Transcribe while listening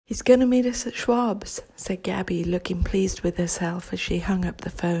"He's going to meet us at Schwab's," said Gabby, looking pleased with herself as she hung up the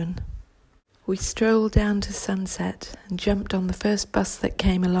phone. We strolled down to Sunset and jumped on the first bus that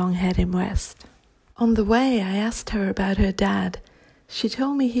came along heading west. On the way, I asked her about her dad. She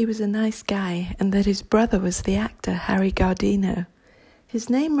told me he was a nice guy and that his brother was the actor Harry Gardino. His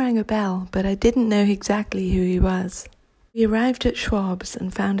name rang a bell, but I didn't know exactly who he was. We arrived at Schwab's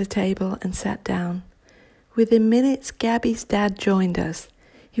and found a table and sat down. Within minutes, Gabby's dad joined us.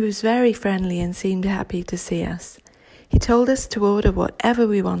 He was very friendly and seemed happy to see us. He told us to order whatever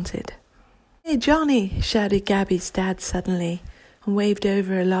we wanted. "Hey, Johnny!" shouted Gabby's dad suddenly, and waved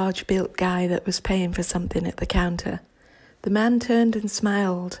over a large-built guy that was paying for something at the counter. The man turned and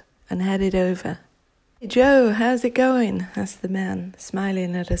smiled and headed over. "Hey, Joe, how's it going?" asked the man,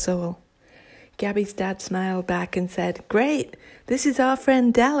 smiling at us all. Gabby's dad smiled back and said, "Great, this is our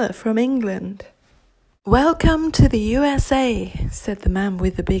friend Della from England." "Welcome to the USA," said the man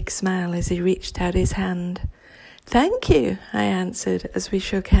with the big smile as he reached out his hand. "Thank you," I answered as we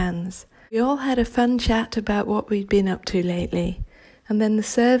shook hands. We all had a fun chat about what we'd been up to lately, and then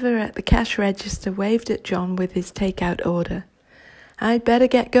the server at the cash register waved at John with his takeout order. "I'd better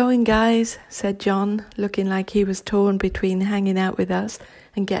get going, guys," said John, looking like he was torn between hanging out with us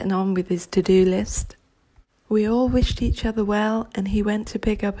and getting on with his to-do list. We all wished each other well, and he went to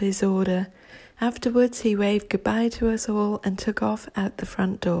pick up his order. Afterwards, he waved goodbye to us all and took off out the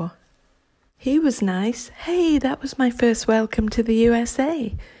front door. He was nice. "Hey, that was my first welcome to the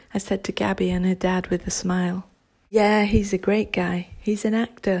USA," I said to Gabby and her dad with a smile. "Yeah, he's a great guy. He's an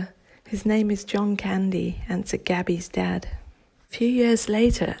actor. His name is John Candy," answered Gabby's dad. A few years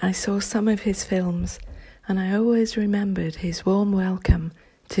later, I saw some of his films, and I always remembered his warm welcome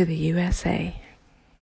to the USA.